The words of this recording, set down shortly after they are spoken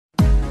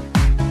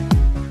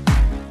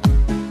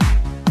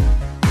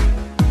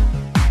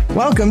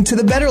Welcome to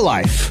The Better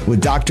Life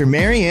with Dr.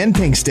 Mary Ann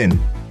Pinkston.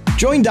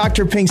 Join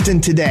Dr. Pinkston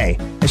today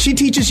as she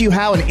teaches you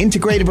how an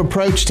integrative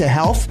approach to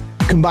health,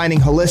 combining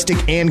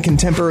holistic and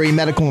contemporary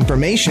medical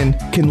information,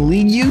 can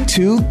lead you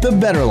to the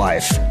better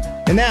life.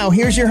 And now,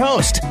 here's your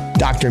host,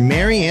 Dr.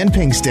 Mary Ann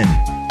Pinkston.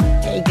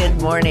 Hey,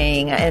 good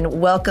morning, and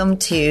welcome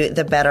to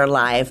The Better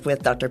Life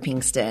with Dr.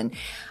 Pinkston.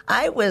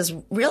 I was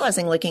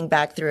realizing, looking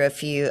back through a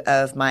few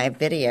of my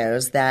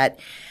videos, that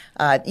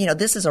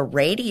this is a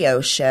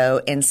radio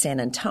show in San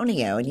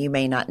Antonio, and you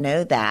may not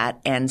know that.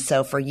 And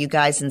so for you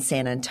guys in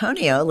San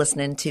Antonio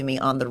listening to me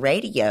on the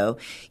radio,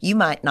 you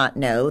might not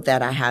know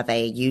that I have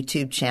a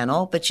YouTube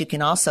channel, but you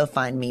can also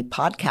find me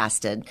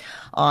podcasted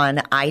on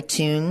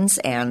iTunes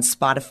and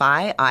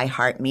Spotify,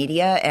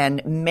 iHeartMedia,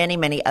 and many,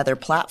 many other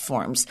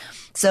platforms.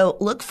 So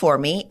look for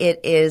me.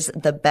 It is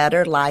The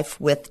Better Life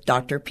with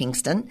Dr.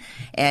 Pinkston.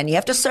 And you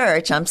have to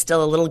search. I'm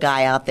still a little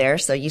guy out there,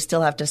 so you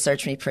still have to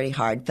search me pretty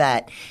hard.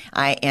 But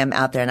I am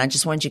out there, and I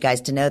just wanted you guys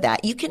to know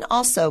that. You can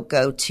also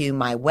go to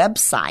my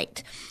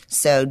website.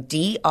 So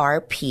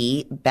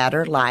DRP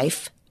Better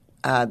Life.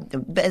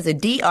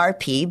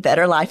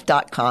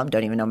 drpbetterlife.com.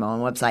 Don't even know my own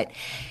website.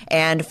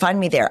 And find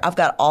me there. I've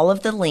got all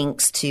of the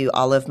links to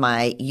all of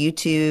my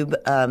YouTube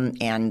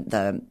and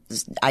the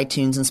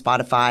iTunes and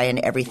Spotify and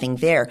everything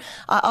there.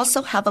 I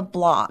also have a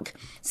blog.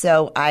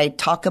 So I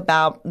talk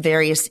about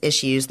various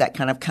issues that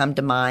kind of come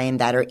to mind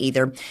that are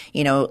either,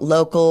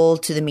 local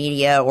to the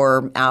media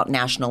or out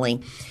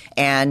nationally,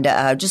 and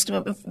just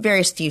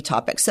various few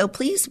topics. So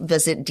please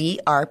visit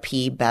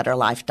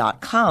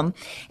drpbetterlife.com,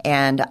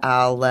 and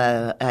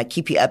I'll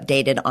keep you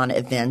updated on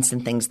events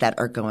and things that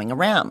are going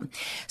around.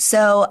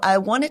 So I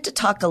wanted to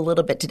talk a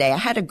little bit today. I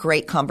had a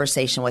great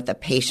conversation with a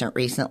patient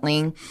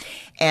recently,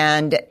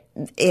 and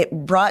it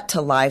brought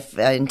to life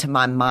into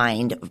my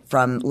mind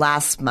from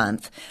last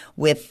month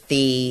with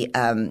the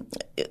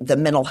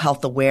Mental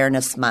Health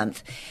Awareness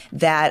Month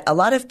that a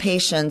lot of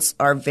patients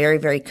are very,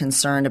 very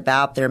concerned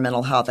about their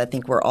mental health. I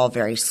think we're all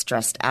very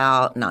stressed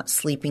out, not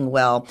sleeping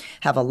well,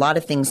 have a lot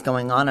of things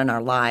going on in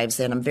our lives.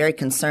 And I'm very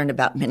concerned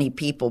about many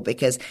people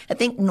because I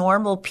think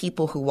normal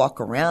people who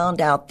walk around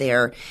out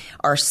there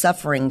are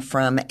suffering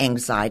from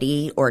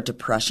anxiety or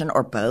depression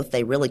or both.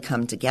 They really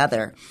come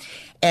together.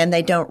 And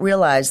they don't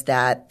realize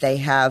that they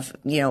have,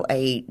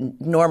 a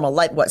normal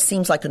life, what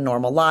seems like a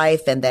normal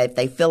life, and that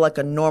they feel like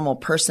a normal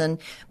person,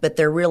 but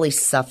they're really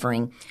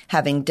suffering,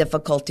 having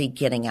difficulty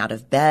getting out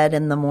of bed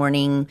in the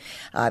morning,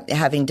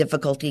 having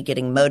difficulty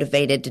getting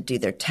motivated to do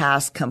their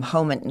tasks, come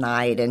home at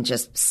night and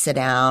just sit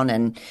down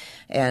and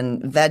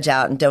veg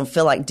out and don't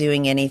feel like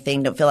doing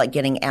anything, don't feel like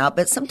getting out.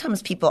 But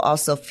sometimes people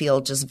also feel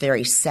just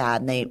very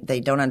sad, and they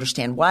don't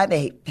understand why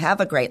they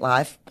have a great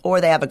life, or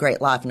they have a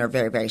great life and are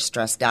very, very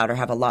stressed out or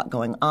have a lot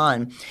going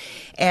on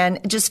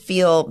and just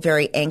feel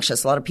very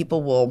anxious. A lot of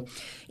people will,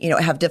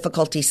 have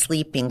difficulty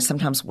sleeping,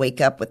 sometimes wake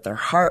up with their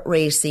heart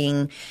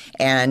racing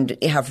and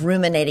have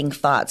ruminating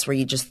thoughts where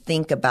you just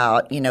think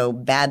about,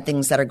 bad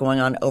things that are going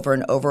on over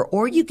and over,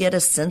 or you get a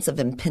sense of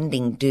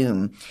impending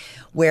doom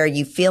where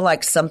you feel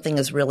like something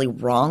is really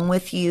wrong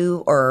with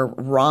you or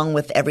wrong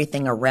with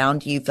everything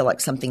around you, feel like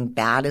something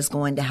bad is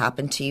going to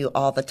happen to you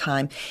all the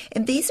time.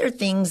 And these are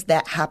things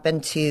that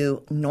happen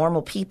to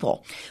normal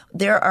people.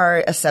 There are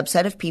a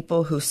subset of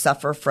people who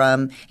suffer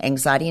from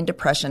anxiety and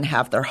depression,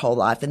 have their whole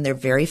life, and they're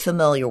very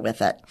familiar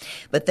with it.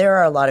 But there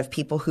are a lot of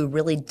people who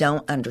really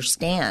don't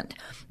understand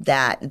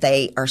that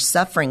they are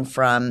suffering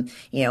from,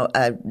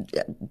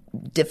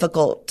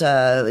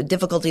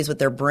 difficulties with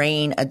their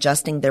brain,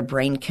 adjusting their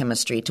brain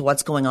chemistry to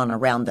what's going on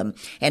around them.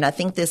 And I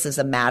think this is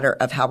a matter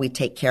of how we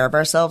take care of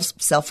ourselves.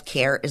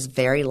 Self-care is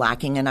very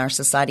lacking in our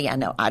society. I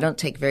know I don't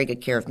take very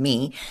good care of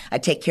me. I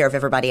take care of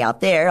everybody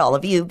out there, all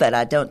of you, but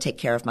I don't take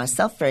care of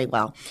myself very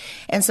well.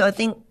 And so I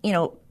think,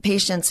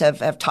 patients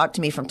have talked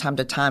to me from time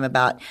to time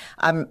about,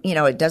 I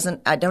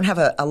don't have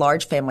a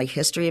large family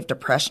history of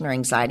depression or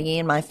anxiety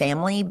in my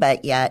family,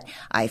 but yet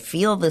I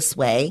feel this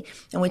way.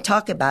 And we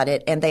talk about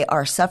it, and they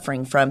are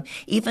suffering from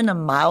even a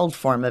mild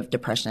form of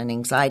depression and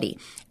anxiety,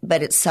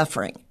 but it's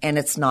suffering and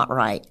it's not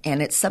right.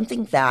 And it's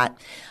something that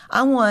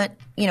I want,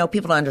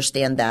 people to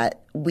understand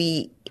that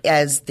we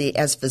as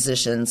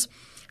physicians,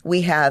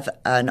 we have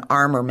an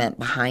armament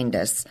behind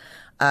us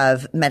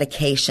of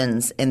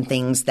medications and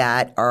things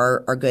that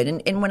are good.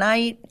 And when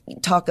I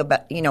talk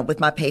about, with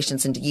my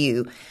patients and to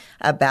you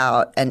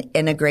about an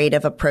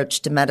integrative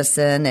approach to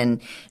medicine and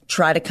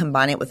try to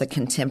combine it with a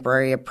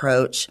contemporary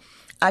approach,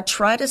 I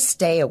try to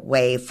stay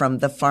away from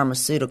the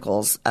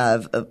pharmaceuticals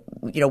of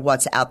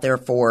what's out there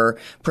for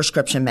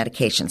prescription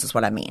medications is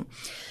what I mean.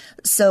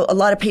 So a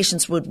lot of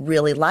patients would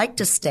really like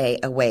to stay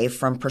away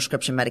from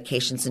prescription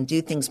medications and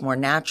do things more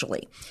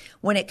naturally.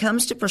 When it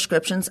comes to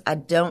prescriptions, I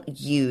don't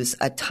use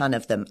a ton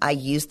of them. I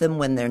use them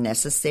when they're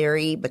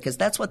necessary because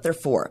that's what they're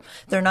for.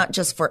 They're not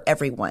just for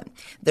everyone.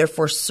 They're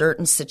for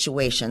certain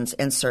situations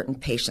and certain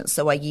patients.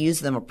 So I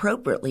use them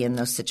appropriately in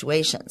those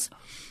situations.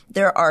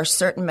 there are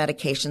certain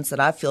medications that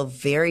I feel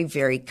very,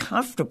 very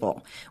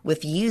comfortable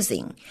with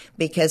using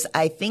because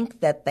I think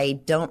that they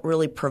don't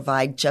really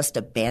provide just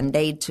a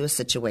Band-Aid to a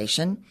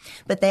situation,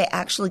 but they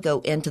actually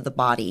go into the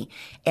body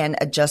and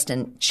adjust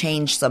and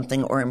change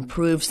something or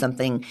improve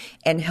something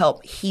and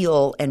help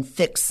heal and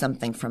fix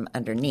something from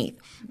underneath.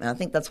 And I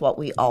think that's what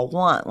we all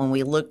want when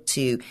we look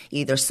to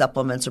either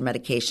supplements or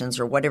medications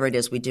or whatever it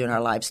is we do in our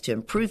lives to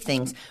improve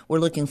things. We're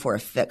looking for a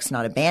fix,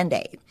 not a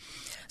Band-Aid.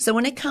 So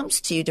when it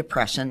comes to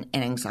depression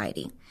and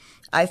anxiety,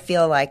 I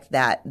feel like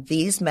that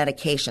these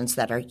medications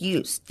that are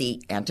used,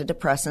 the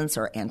antidepressants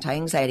or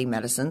anti-anxiety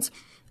medicines,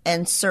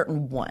 and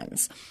certain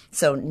ones.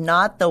 So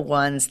not the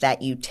ones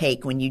that you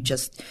take when you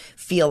just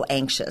feel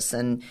anxious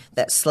and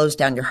that slows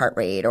down your heart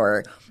rate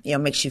or,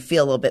 makes you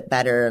feel a little bit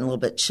better and a little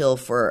bit chill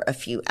for a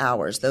few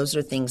hours. Those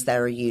are things that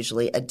are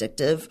usually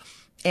addictive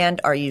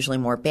and are usually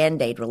more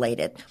Band-Aid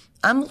related.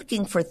 I'm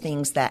looking for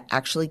things that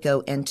actually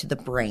go into the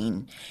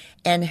brain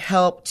and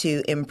help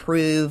to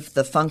improve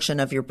the function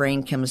of your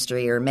brain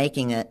chemistry or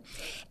making it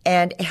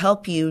and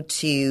help you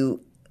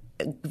to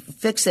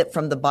fix it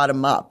from the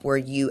bottom up where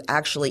you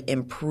actually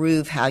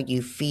improve how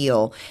you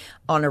feel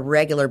on a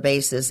regular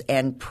basis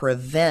and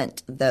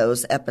prevent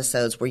those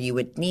episodes where you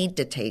would need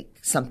to take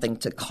something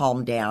to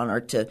calm down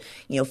or to,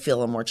 feel a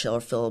little more chill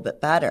or feel a little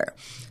bit better.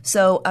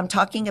 So I'm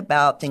talking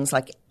about things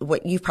like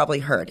what you've probably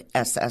heard,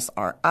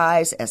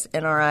 SSRIs,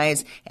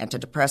 SNRIs,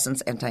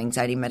 antidepressants,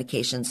 anti-anxiety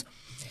medications.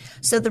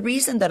 So the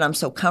reason that I'm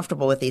so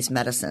comfortable with these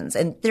medicines,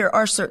 and there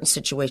are certain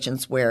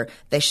situations where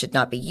they should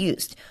not be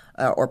used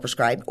or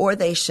prescribed, or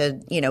they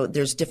should,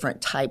 there's different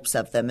types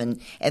of them,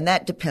 and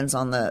that depends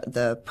on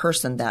the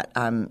person that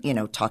I'm,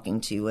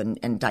 talking to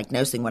and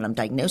diagnosing what I'm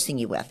diagnosing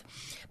you with.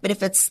 But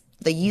if it's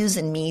the yous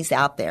and me's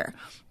out there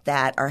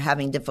that are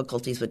having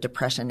difficulties with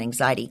depression and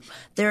anxiety,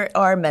 there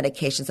are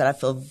medications that I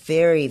feel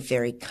very,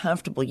 very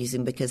comfortable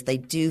using because they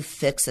do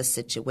fix a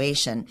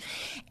situation.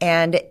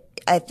 And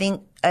I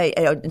think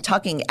I'm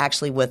talking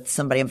actually with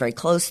somebody I'm very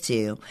close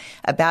to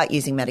about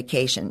using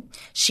medication.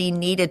 She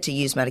needed to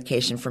use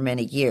medication for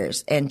many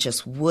years and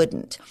just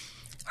wouldn't.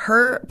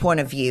 Her point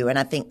of view, and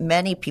I think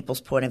many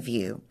people's point of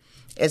view,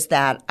 is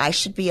that I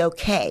should be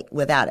okay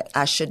without it.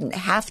 I shouldn't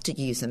have to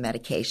use a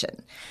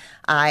medication.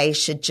 I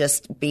should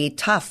just be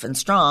tough and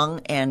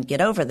strong and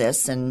get over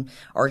this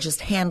or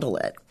just handle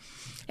it.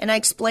 And I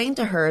explained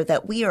to her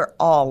that we are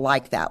all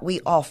like that. We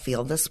all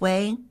feel this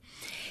way.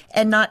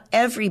 And not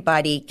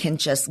everybody can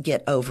just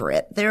get over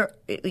it.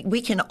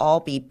 We can all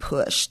be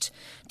pushed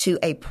to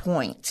a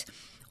point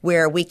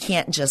where we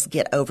can't just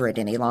get over it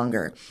any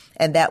longer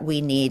and that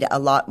we need a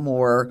lot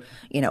more,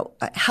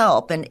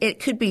 help. And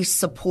it could be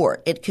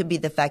support. It could be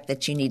the fact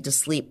that you need to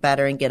sleep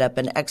better and get up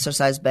and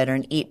exercise better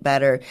and eat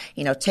better,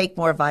 take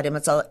more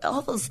vitamins.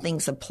 All those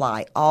things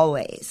apply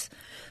always.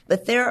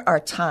 But there are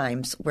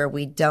times where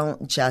we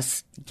don't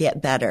just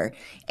get better,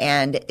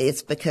 and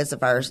it's because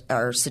of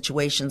our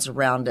situations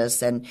around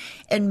us, and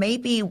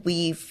maybe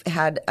we've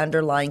had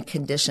underlying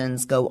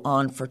conditions go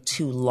on for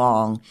too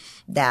long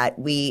that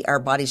our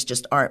bodies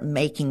just aren't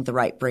making the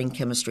right brain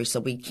chemistry, so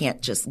we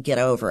can't just get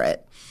over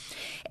it.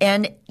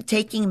 And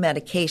taking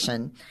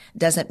medication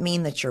doesn't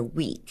mean that you're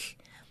weak.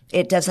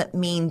 It doesn't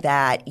mean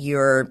that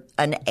you're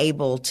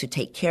unable to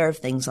take care of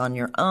things on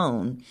your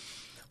own.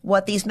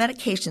 What these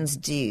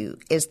medications do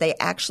is they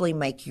actually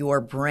make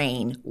your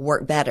brain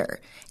work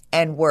better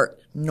and work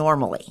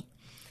normally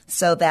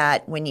so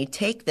that when you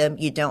take them,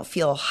 you don't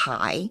feel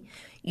high,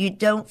 you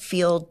don't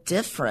feel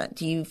different,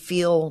 you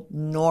feel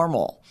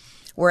normal.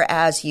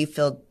 Whereas you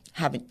feel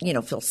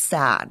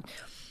sad,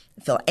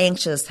 feel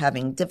anxious,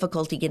 having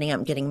difficulty getting up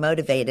and getting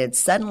motivated,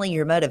 suddenly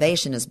your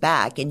motivation is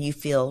back and you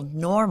feel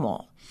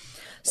normal.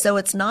 So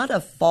it's not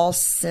a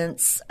false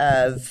sense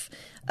of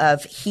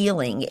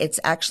healing. It's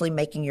actually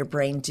making your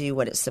brain do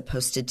what it's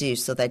supposed to do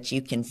so that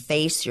you can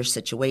face your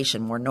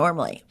situation more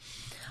normally.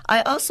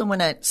 I also,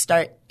 when I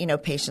start,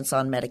 patients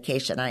on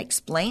medication, I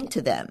explain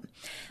to them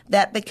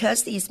that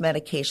because these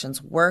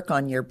medications work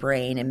on your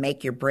brain and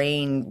make your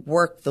brain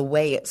work the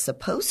way it's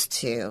supposed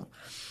to,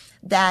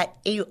 that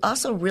you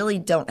also really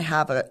don't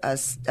have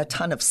a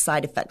ton of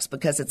side effects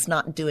because it's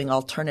not doing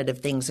alternative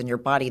things in your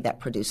body that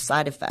produce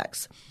side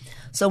effects.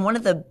 So one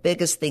of the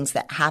biggest things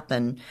that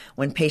happen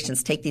when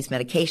patients take these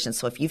medications,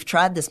 so if you've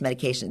tried these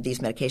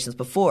medications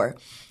before,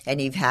 and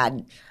you've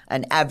had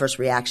an adverse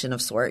reaction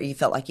of sort, or you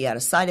felt like you had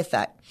a side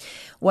effect,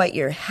 what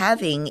you're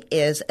having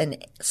is a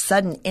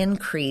sudden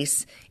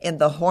increase in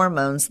the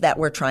hormones that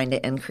we're trying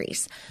to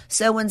increase.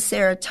 So when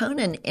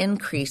serotonin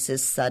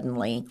increases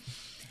suddenly,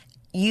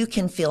 you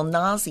can feel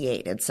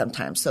nauseated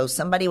sometimes. So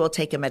somebody will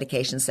take a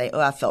medication and say,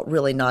 I felt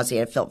really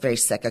nauseated, I felt very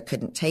sick, I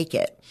couldn't take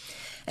it.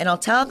 And I'll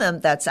tell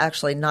them that's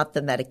actually not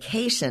the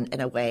medication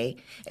in a way.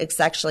 It's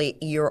actually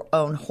your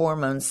own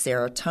hormone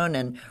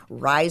serotonin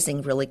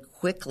rising really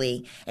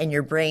quickly, and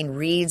your brain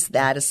reads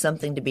that as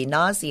something to be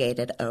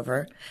nauseated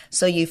over,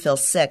 so you feel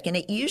sick. And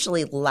it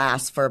usually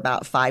lasts for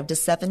about 5 to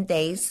 7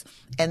 days,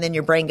 and then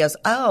your brain goes,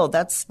 oh,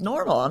 that's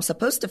normal. I'm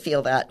supposed to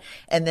feel that.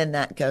 And then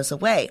that goes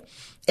away.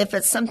 If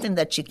it's something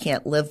that you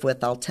can't live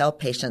with, I'll tell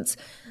patients,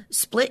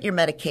 split your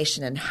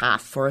medication in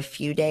half for a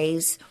few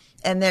days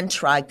and then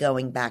try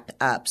going back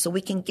up. So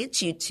we can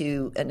get you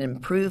to an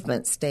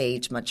improvement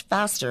stage much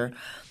faster.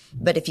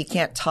 But if you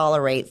can't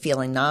tolerate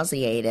feeling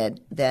nauseated,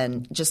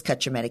 then just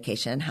cut your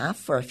medication in half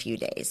for a few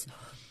days.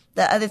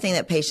 The other thing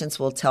that patients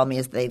will tell me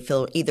is they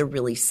feel either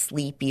really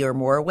sleepy or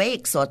more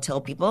awake. So I'll tell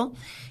people,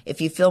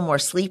 if you feel more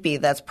sleepy,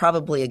 that's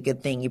probably a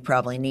good thing. You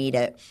probably need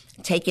it.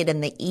 Take it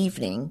in the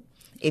evening.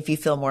 If you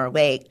feel more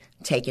awake,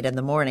 take it in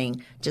the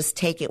morning. Just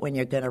take it when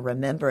you're going to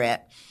remember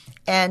it.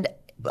 And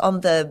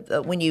on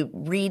the when you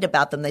read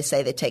about them, they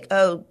say they take,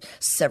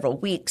 several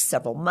weeks,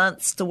 several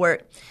months to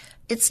work.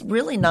 It's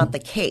really not the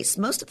case.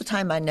 Most of the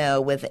time I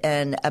know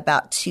within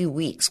about 2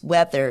 weeks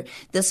whether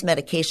this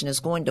medication is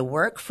going to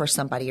work for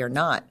somebody or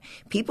not.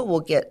 People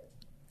will get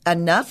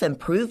enough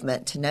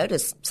improvement to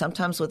notice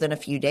sometimes within a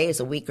few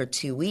days, a week or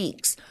 2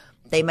 weeks.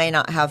 They may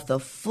not have the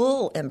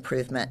full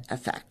improvement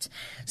effect.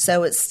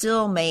 So it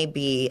still may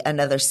be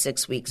another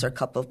 6 weeks or a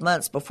couple of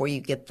months before you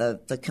get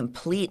the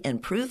complete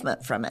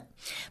improvement from it.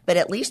 But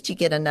at least you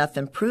get enough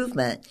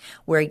improvement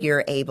where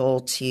you're able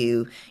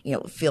to,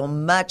 feel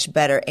much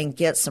better and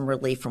get some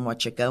relief from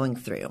what you're going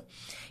through.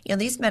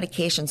 These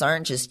medications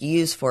aren't just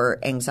used for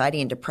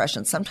anxiety and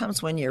depression.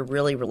 Sometimes when you're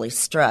really, really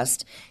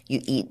stressed, you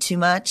eat too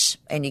much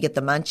and you get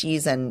the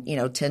munchies and,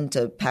 tend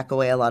to pack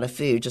away a lot of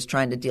food just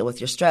trying to deal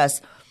with your stress.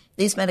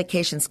 These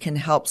medications can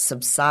help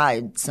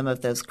subside some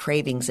of those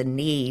cravings and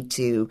need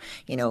to,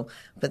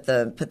 put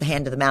the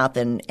hand to the mouth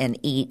and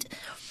eat,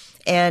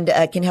 and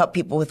can help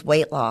people with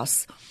weight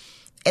loss.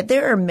 And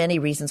there are many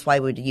reasons why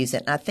we would use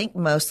it. And I think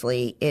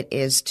mostly it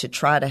is to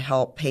try to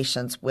help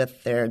patients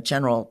with their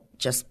general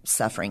just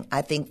suffering.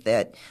 I think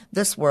that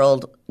this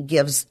world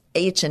gives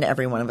each and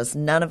every one of us,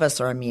 none of us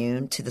are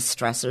immune to the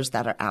stressors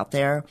that are out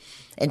there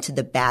and to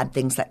the bad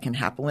things that can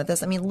happen with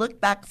us. I mean,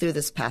 look back through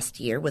this past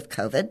year with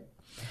COVID.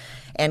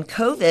 And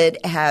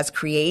COVID has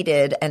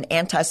created an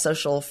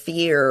antisocial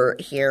fear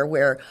here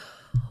where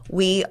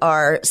we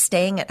are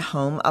staying at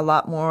home a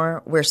lot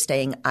more. We're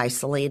staying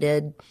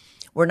isolated.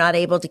 We're not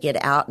able to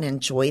get out and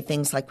enjoy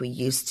things like we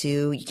used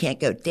to. You can't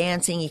go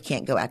dancing. You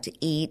can't go out to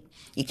eat.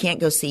 You can't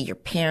go see your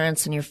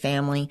parents and your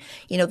family.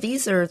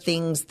 These are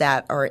things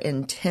that are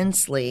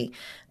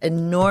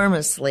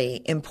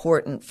enormously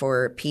important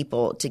for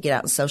people to get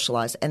out and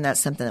socialize, and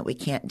that's something that we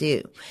can't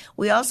do.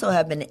 We also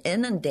have been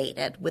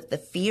inundated with the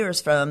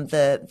fears from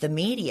the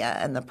media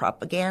and the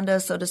propaganda,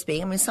 so to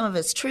speak. I mean, some of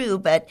it's true,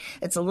 but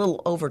it's a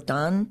little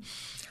overdone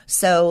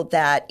so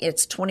that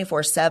it's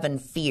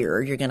 24/7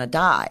 fear you're going to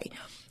die.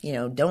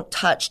 Don't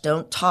touch,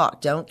 don't talk,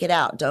 don't get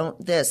out,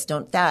 don't this,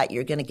 don't that.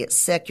 You're going to get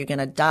sick. You're going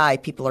to die.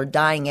 People are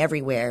dying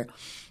everywhere.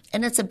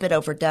 And it's a bit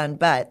overdone,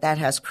 but that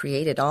has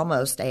created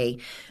almost a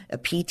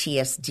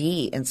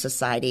PTSD in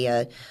society,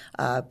 a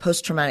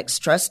post-traumatic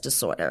stress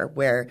disorder,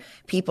 where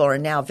people are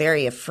now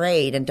very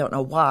afraid and don't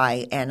know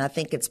why. And I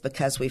think it's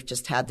because we've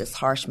just had this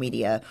harsh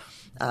media,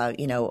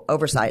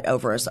 oversight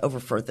over us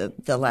for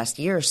the last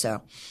year or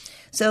so.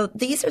 So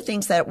these are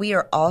things that we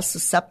are all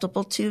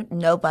susceptible to.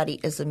 Nobody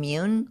is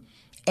immune.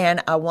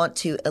 And I want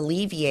to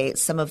alleviate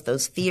some of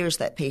those fears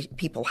that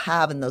people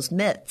have and those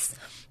myths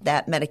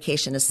that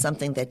medication is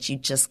something that you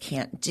just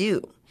can't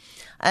do.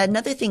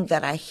 Another thing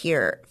that I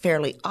hear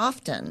fairly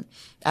often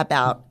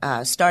about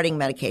starting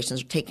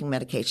medications or taking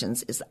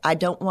medications is I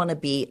don't want to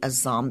be a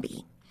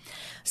zombie.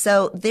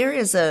 So there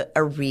is a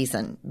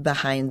reason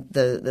behind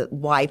the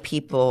why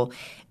people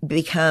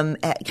become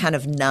kind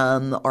of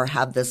numb or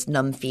have this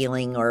numb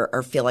feeling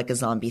or feel like a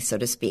zombie, so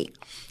to speak.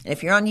 And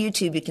if you're on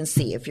YouTube, you can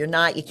see. If you're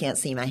not, you can't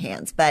see my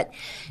hands. But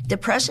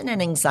depression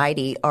and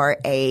anxiety are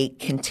a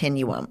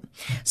continuum.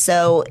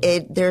 So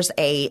there's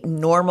a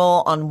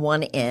normal on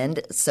one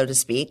end, so to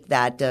speak,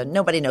 that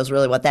nobody knows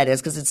really what that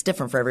is because it's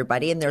different for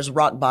everybody. And there's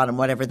rock bottom,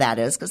 whatever that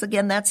is, because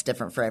again, that's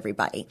different for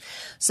everybody.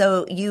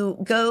 So you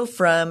go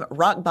from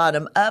rock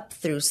bottom up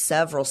through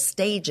several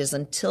stages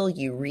until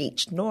you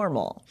reach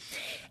normal.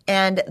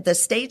 And the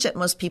stage that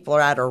most people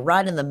are at are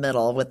right in the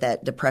middle with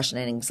that depression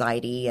and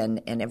anxiety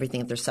and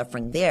everything that they're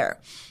suffering there.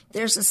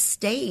 There's a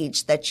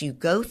stage that you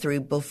go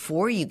through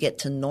before you get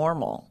to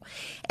normal.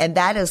 And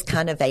that is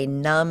kind of a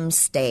numb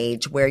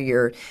stage where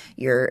your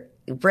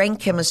brain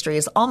chemistry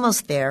is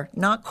almost there,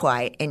 not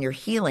quite, and you're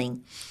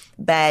healing.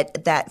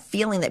 But that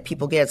feeling that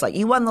people get, it's like,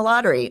 you won the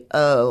lottery.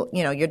 Oh,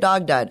 your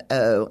dog died.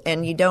 Oh,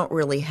 and you don't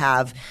really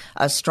have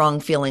a strong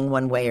feeling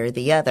one way or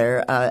the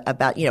other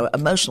about,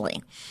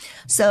 emotionally.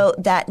 So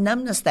that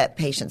numbness that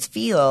patients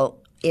feel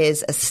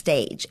is a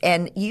stage.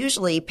 And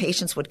usually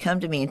patients would come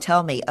to me and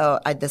tell me,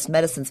 this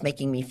medicine's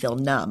making me feel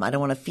numb. I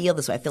don't want to feel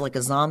this way. I feel like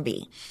a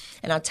zombie.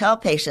 And I tell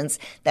patients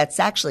that's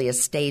actually a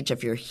stage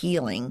of your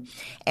healing.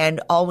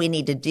 And all we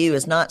need to do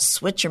is not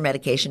switch your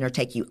medication or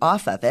take you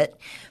off of it,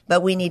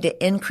 but we need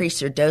to increase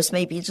your dose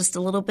maybe just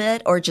a little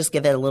bit or just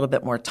give it a little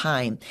bit more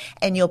time.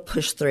 And you'll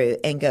push through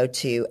and go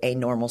to a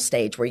normal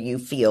stage where you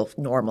feel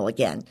normal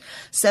again.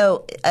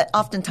 So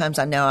oftentimes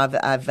I know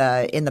I've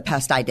in the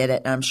past I did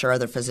it, and I'm sure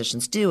other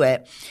physicians do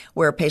it,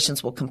 where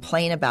patients will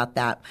complain about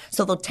that.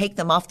 So they'll take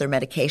them off their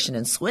medication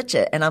and switch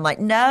it. And I'm like,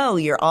 no,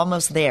 you're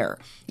almost there.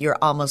 You're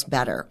almost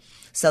better.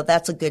 So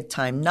that's a good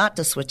time not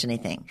to switch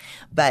anything,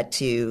 but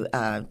to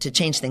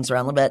change things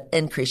around a little bit,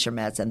 increase your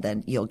meds, and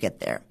then you'll get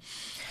there.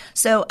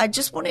 So I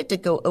just wanted to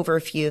go over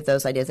a few of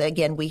those ideas.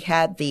 Again, we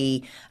had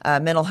the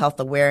Mental Health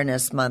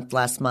Awareness Month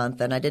last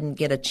month, and I didn't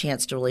get a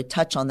chance to really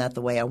touch on that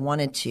the way I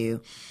wanted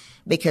to,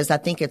 because I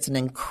think it's an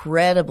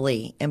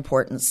incredibly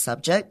important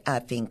subject. I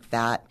think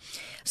that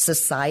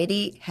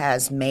society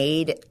has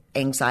made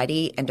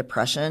anxiety and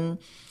depression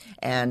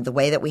and the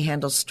way that we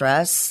handle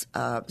stress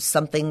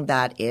something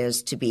that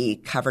is to be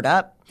covered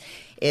up,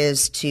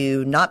 is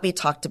to not be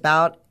talked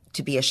about,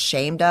 to be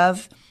ashamed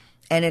of.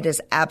 And it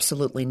is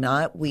absolutely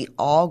not. We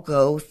all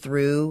go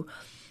through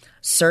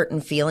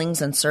certain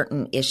feelings and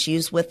certain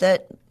issues with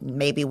it.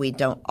 Maybe we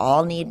don't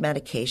all need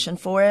medication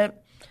for it,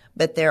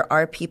 but there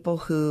are people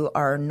who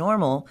are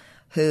normal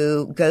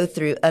who go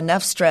through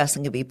enough stress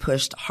and can be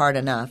pushed hard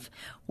enough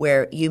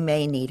where you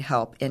may need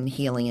help in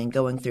healing and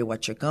going through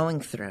what you're going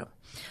through.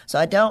 So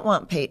I don't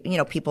want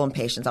people and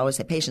patients. I always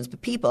say patients,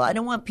 but people. I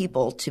don't want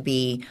people to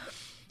be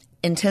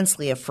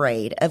intensely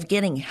afraid of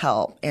getting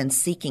help and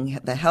seeking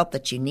the help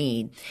that you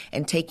need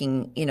and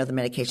taking, the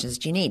medications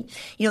that you need.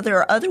 There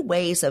are other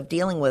ways of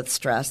dealing with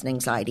stress and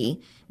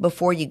anxiety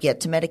before you get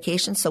to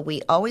medication. So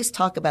we always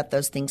talk about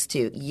those things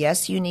too.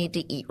 Yes, you need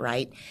to eat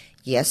right.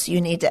 Yes, you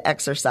need to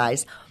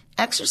exercise.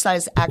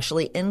 Exercise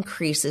actually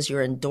increases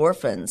your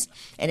endorphins,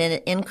 and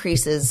it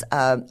increases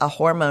a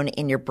hormone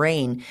in your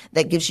brain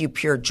that gives you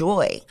pure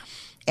joy.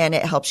 And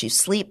it helps you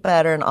sleep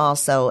better. And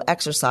also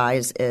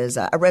exercise is,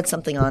 I read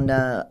something on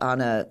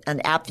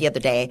an app the other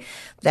day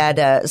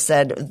that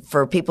said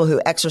for people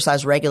who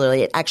exercise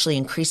regularly, it actually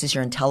increases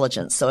your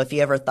intelligence. So if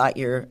you ever thought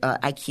your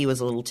IQ is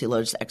a little too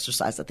low, just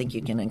exercise. I think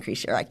you can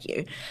increase your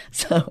IQ.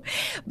 So,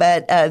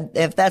 but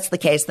if that's the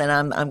case, then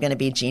I'm going to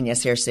be a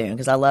genius here soon,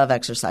 because I love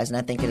exercise and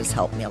I think it has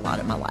helped me a lot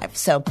in my life.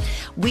 So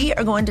we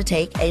are going to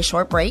take a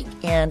short break,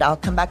 and I'll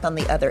come back on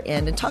the other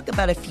end and talk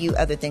about a few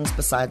other things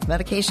besides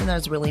medication that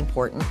is really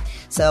important.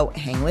 So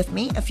hang with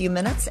me a few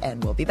minutes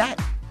and we'll be back.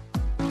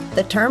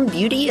 The term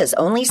beauty is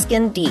only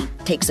skin deep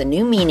takes a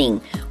new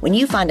meaning when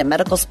you find a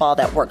medical spa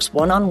that works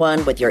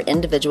one-on-one with your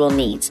individual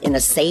needs in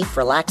a safe,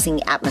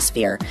 relaxing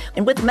atmosphere.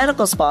 And with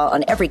medical spa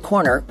on every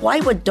corner, why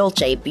would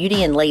Dolce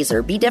Beauty and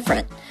Laser be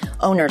different?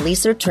 Owner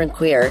Lisa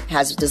Trinquier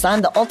has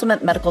designed the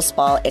ultimate medical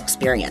spa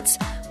experience.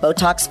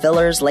 Botox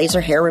fillers,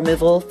 laser hair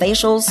removal,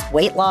 facials,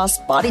 weight loss,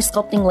 body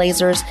sculpting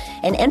lasers,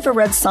 and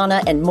infrared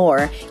sauna and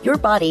more, your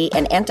body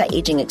and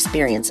anti-aging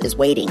experience is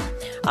waiting.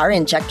 Our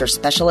injector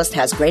specialist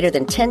has greater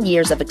than 10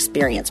 years of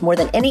experience, more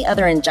than any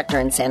other injector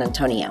in San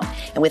Antonio.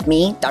 And with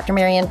me, Dr.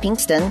 Marianne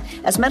Pinkston,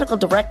 as medical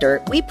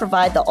director, we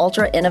provide the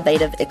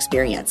ultra-innovative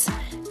experience.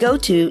 Go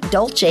to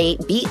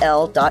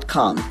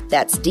dolcebl.com.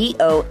 That's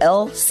DOLCEBL.com.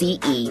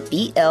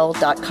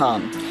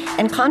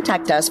 And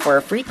contact us for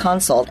a free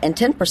consult and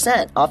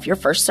 10% off your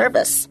first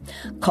service.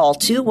 Call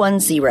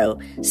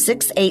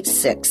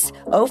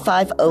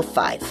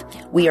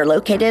 210-686-0505. We are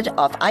located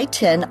off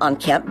I-10 on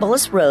Camp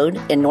Bullis Road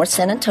in North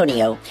San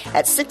Antonio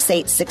at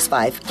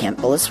 6865 Camp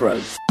Bullis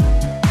Road.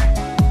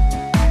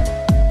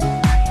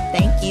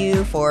 Thank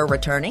you for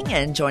returning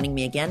and joining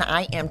me again.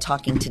 I am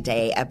talking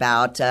today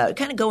about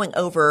kind of going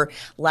over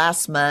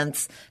last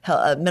month's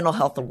mental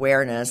health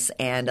awareness,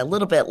 and a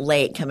little bit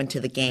late coming to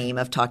the game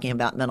of talking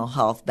about mental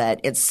health, but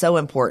it's so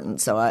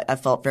important. So I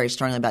felt very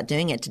strongly about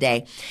doing it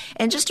today.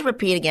 And just to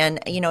repeat again,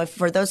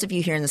 for those of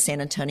you here in the San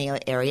Antonio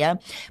area,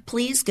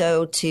 please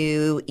go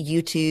to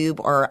YouTube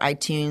or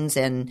iTunes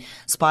and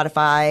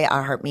Spotify,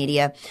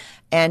 iHeartMedia,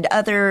 and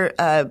other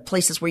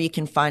places where you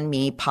can find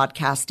me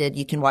podcasted.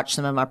 You can watch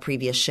some of my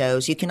previous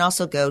shows. You can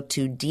also go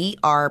to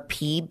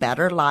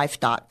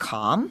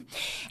drpbetterlife.com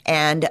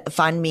and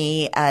find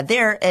me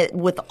there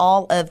with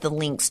all of the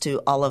links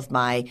to all of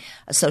my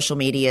social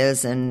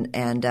medias and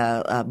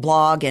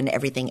blog and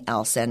everything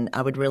else. And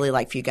I would really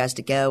like for you guys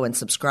to go and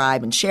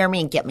subscribe and share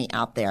me and get me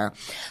out there.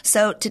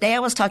 So today I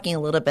was talking a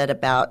little bit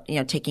about,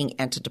 taking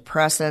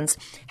antidepressants,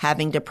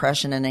 having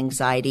depression and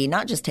anxiety,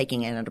 not just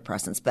taking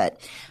antidepressants, but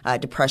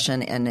depression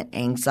depression and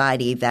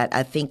anxiety that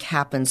I think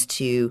happens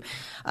to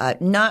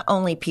not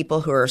only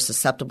people who are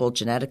susceptible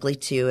genetically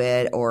to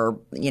it or,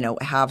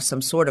 have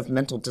some sort of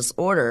mental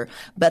disorder,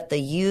 but the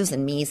yous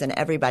and me's and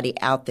everybody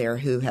out there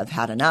who have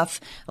had enough.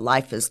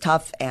 Life is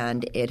tough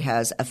and it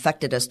has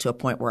affected us to a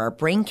point where our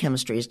brain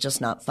chemistry is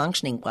just not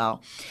functioning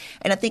well.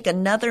 And I think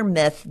another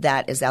myth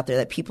that is out there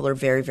that people are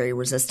very, very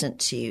resistant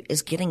to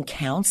is getting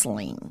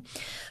counseling.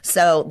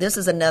 So this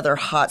is another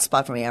hot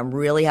spot for me. I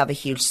really have a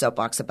huge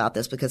soapbox about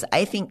this because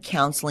I think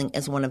counseling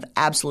is one of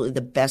absolutely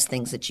the best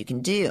things that you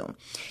can do.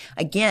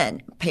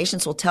 Again,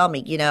 patients will tell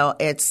me,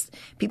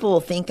 people will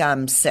think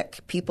I'm sick.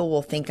 People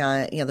will think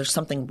there's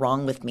something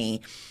wrong with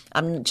me.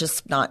 I'm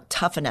just not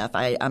tough enough.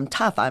 I'm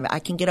tough. I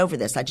can get over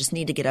this. I just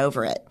need to get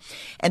over it.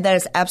 And that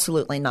is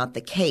absolutely not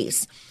the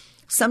case.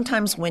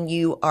 Sometimes when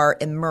you are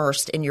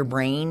immersed in your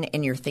brain,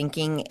 in your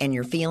thinking and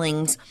your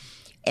feelings,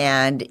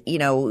 and,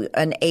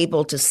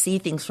 unable to see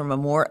things from a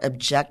more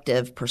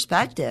objective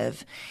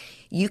perspective,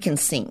 you can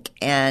sink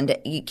and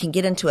you can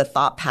get into a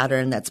thought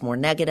pattern that's more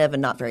negative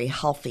and not very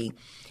healthy.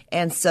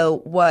 And so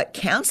what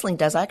counseling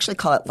does, I actually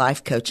call it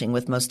life coaching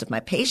with most of my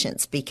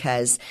patients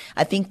because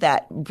I think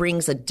that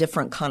brings a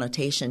different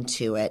connotation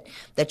to it,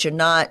 that you're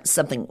not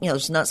something,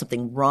 there's not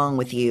something wrong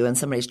with you and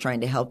somebody's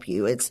trying to help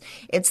you. It's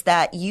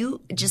that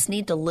you just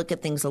need to look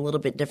at things a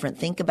little bit different,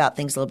 think about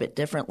things a little bit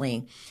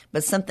differently.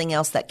 But something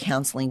else that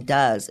counseling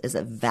does is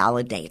it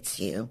validates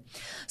you.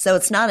 So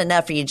it's not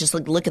enough for you to just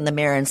look in the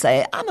mirror and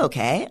say, I'm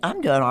okay,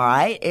 I'm doing all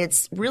right.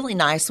 It's really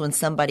nice when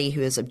somebody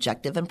who is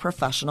objective and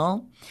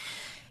professional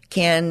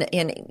can,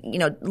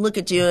 look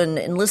at you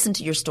and listen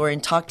to your story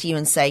and talk to you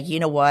and say, you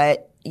know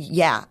what?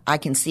 Yeah, I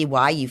can see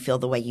why you feel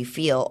the way you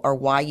feel or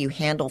why you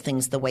handle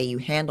things the way you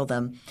handle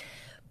them.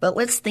 But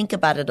let's think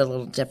about it a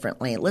little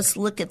differently. Let's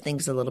look at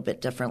things a little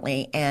bit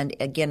differently. And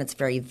again, it's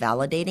very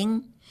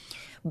validating,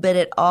 but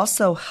it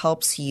also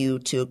helps you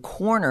to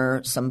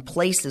corner some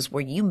places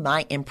where you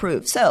might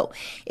improve. So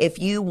if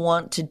you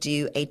want to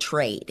do a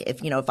trade,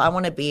 if I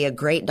want to be a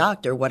great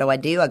doctor, what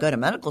do? I go to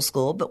medical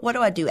school, but what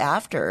do I do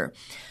after?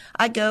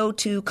 I go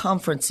to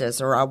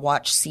conferences or I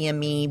watch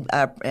CME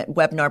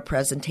webinar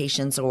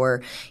presentations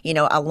or,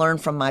 I learn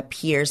from my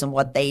peers and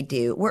what they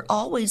do. We're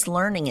always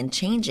learning and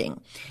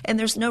changing. And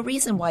there's no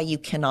reason why you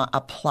cannot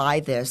apply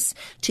this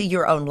to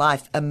your own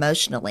life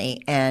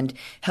emotionally and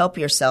help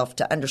yourself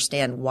to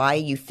understand why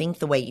you think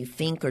the way you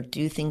think or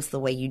do things the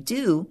way you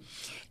do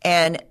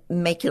and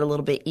make it a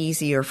little bit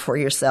easier for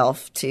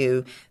yourself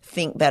to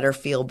think better,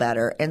 feel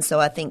better. And so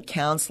I think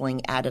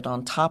counseling added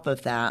on top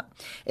of that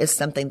is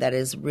something that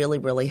is really,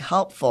 really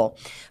helpful.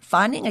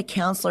 Finding a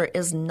counselor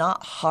is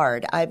not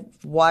hard. I've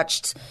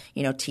watched,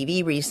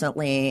 TV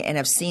recently and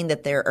I've seen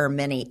that there are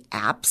many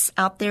apps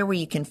out there where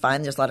you can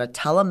find there's a lot of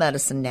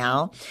telemedicine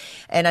now.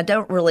 And I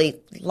don't really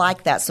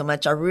like that so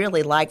much. I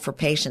really like for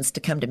patients to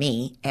come to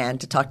me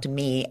and to talk to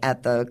me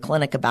at the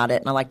clinic about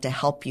it. And I like to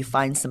help you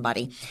find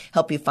somebody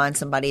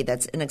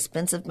that's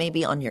inexpensive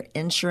maybe on your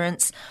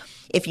insurance.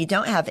 If you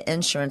don't have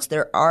insurance,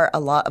 there are a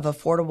lot of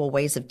affordable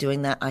ways of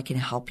doing that. I can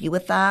help you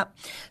with that.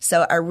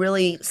 So I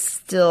really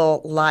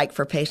still like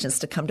for patients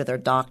to come to their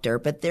doctor,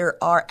 but there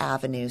are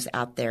avenues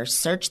out there.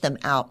 Search them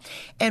out.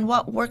 And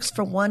what works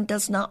for one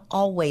does not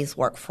always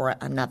work for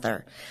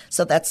another.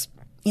 So that's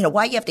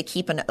why you have to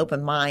keep an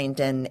open mind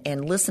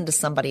and listen to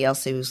somebody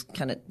else who's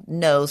kind of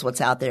knows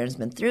what's out there and has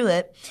been through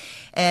it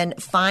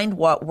and find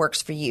what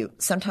works for you.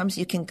 Sometimes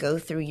you can go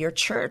through your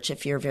church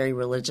if you're very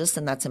religious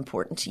and that's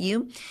important to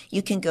you.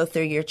 You can go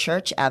through your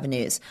church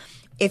avenues.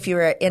 If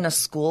you're in a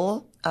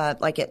school,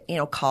 like at,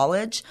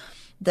 college,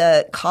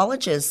 the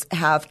colleges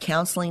have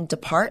counseling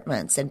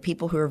departments and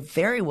people who are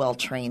very well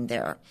trained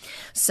there.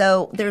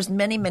 So there's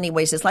many, many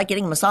ways. It's like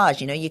getting a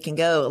massage. You can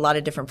go a lot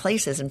of different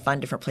places and find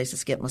different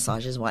places to get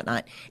massages and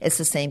whatnot. It's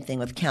the same thing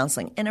with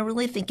counseling. And I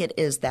really think it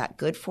is that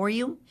good for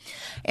you.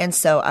 And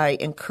so I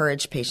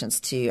encourage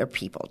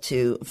people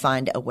to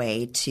find a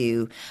way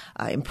to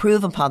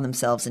improve upon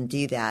themselves and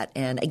do that.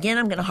 And again,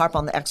 I'm going to harp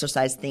on the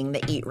exercise thing,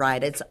 the eat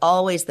right. It's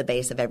always the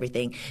base of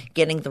everything,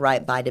 getting the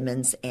right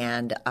vitamins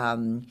and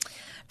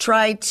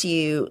try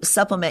to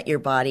supplement your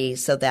body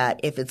so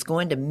that if it's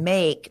going to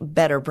make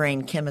better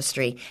brain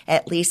chemistry,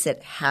 at least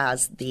it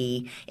has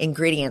the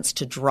ingredients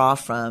to draw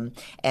from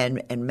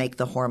and make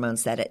the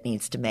hormones that it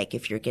needs to make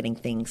if you're getting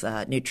things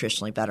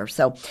nutritionally better.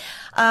 So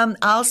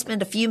I'll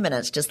spend a few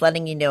minutes just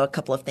letting you know a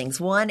couple of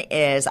things. One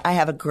is I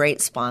have a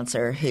great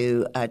sponsor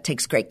who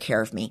takes great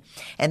care of me,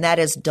 and that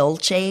is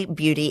Dolce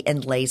Beauty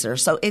and Laser.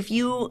 So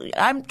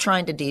I'm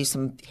trying to do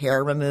some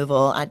hair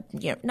removal.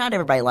 Not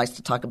everybody likes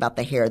to talk about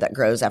the hair that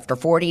grows after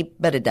 40,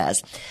 but it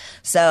does.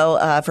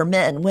 So for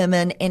men and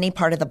women, any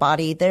part of the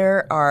body,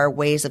 there are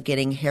ways of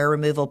getting hair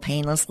removal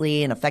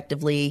painlessly and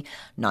effectively,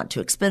 not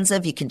too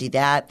expensive. You can do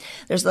that.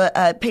 There's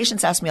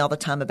patients ask me all the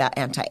time about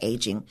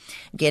anti-aging,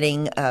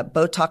 getting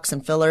Botox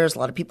and fillers. A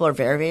lot of people are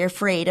very, very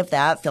afraid of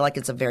that, feel like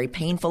it's a very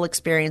painful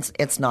experience.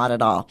 It's not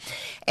at all.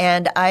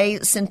 And I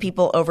send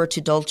people over to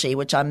Dolce,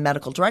 which I'm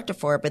medical director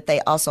for, but they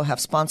also have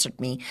sponsored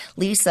me.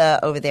 Lisa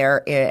over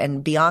there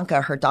and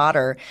Bianca, her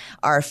daughter,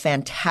 are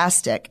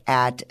fantastic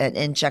at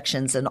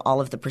injections and all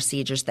of the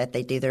procedures that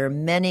they do. There are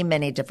many,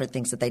 many different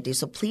things that they do.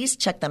 So please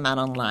check them out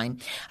online.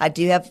 I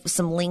do have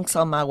some links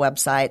on my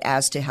website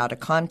as to how to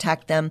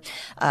contact them.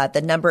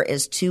 The number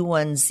is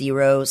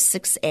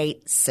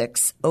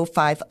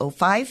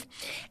 210-686-0505.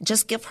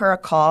 Just give her a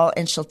call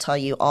and she'll tell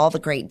you all the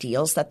great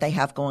deals that they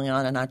have going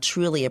on. And I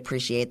truly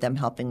appreciate them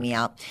helping me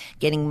out,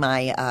 getting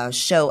my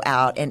show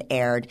out and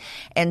aired.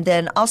 And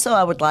then also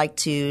I would like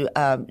to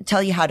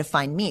tell you how to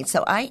find me.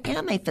 So I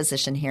am a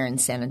physician here in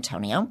San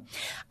Antonio.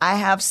 I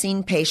have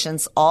seen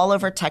patients all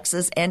over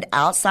Texas and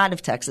outside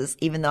of Texas,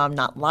 even though I'm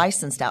not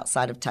licensed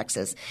outside of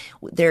Texas.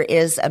 There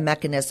is a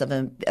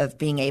mechanism of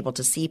being able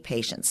to see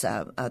patients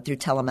through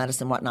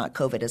telemedicine and whatnot.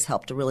 COVID has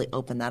helped to really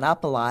open that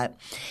up a lot.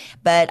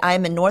 But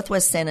I'm in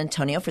Northwest San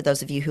Antonio for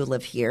those of you who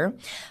live here.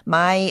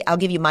 I'll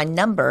give you my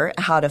number,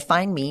 how to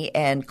find me,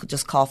 and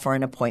just call for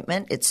an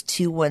appointment. It's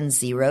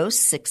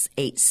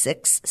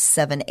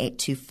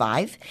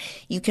 210-686-7825.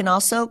 You can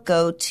also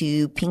go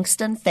to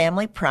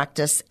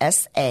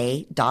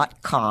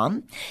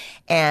PinkstonFamilyPracticeSA.com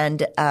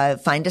and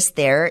find us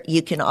there.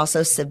 You can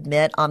also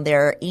submit on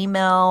their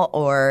email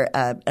or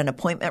an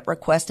appointment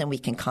request, and we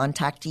can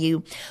contact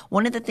you.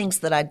 One of the things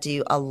that I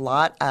do a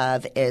lot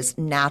of is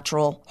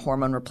natural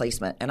hormone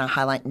replacement, and I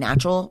highlight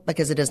natural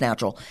because it is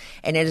natural,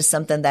 and it is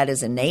something that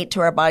is innate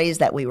to our bodies,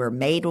 that we were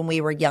made when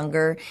we were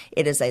younger.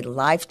 It is a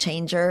life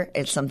changer.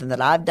 It's something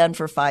that I've done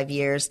for 5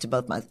 years to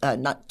both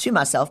not to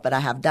myself, but I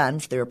have done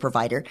through a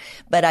provider,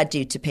 but I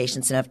do to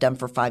patients and I've done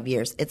for 5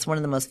 years. It's one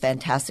of the most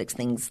fantastic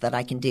things that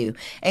I can do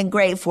and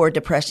great for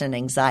depression and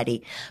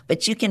anxiety.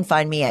 But you can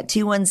find me at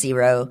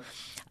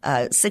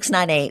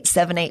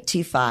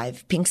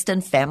 210-698-7825,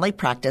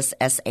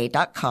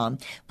 PinkstonFamilyPracticeSA.com.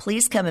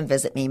 Please come and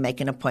visit me, make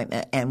an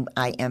appointment, and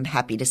I am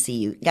happy to see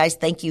you. Guys,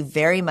 thank you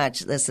very much.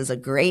 This is a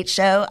great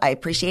show. I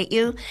appreciate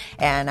you,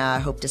 and I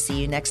hope to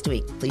see you next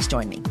week. Please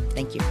join me.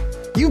 Thank you.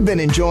 You've been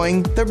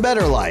enjoying The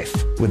Better Life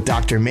with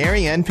Dr.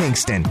 Marianne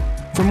Pinkston.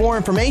 For more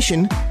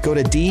information, go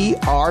to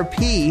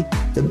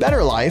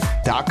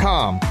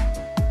drpthebetterlife.com.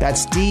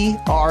 That's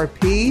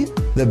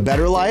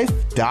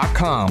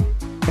drpthebetterlife.com.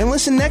 And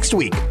listen next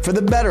week for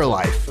The Better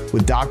Life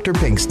with Dr.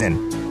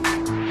 Pinkston.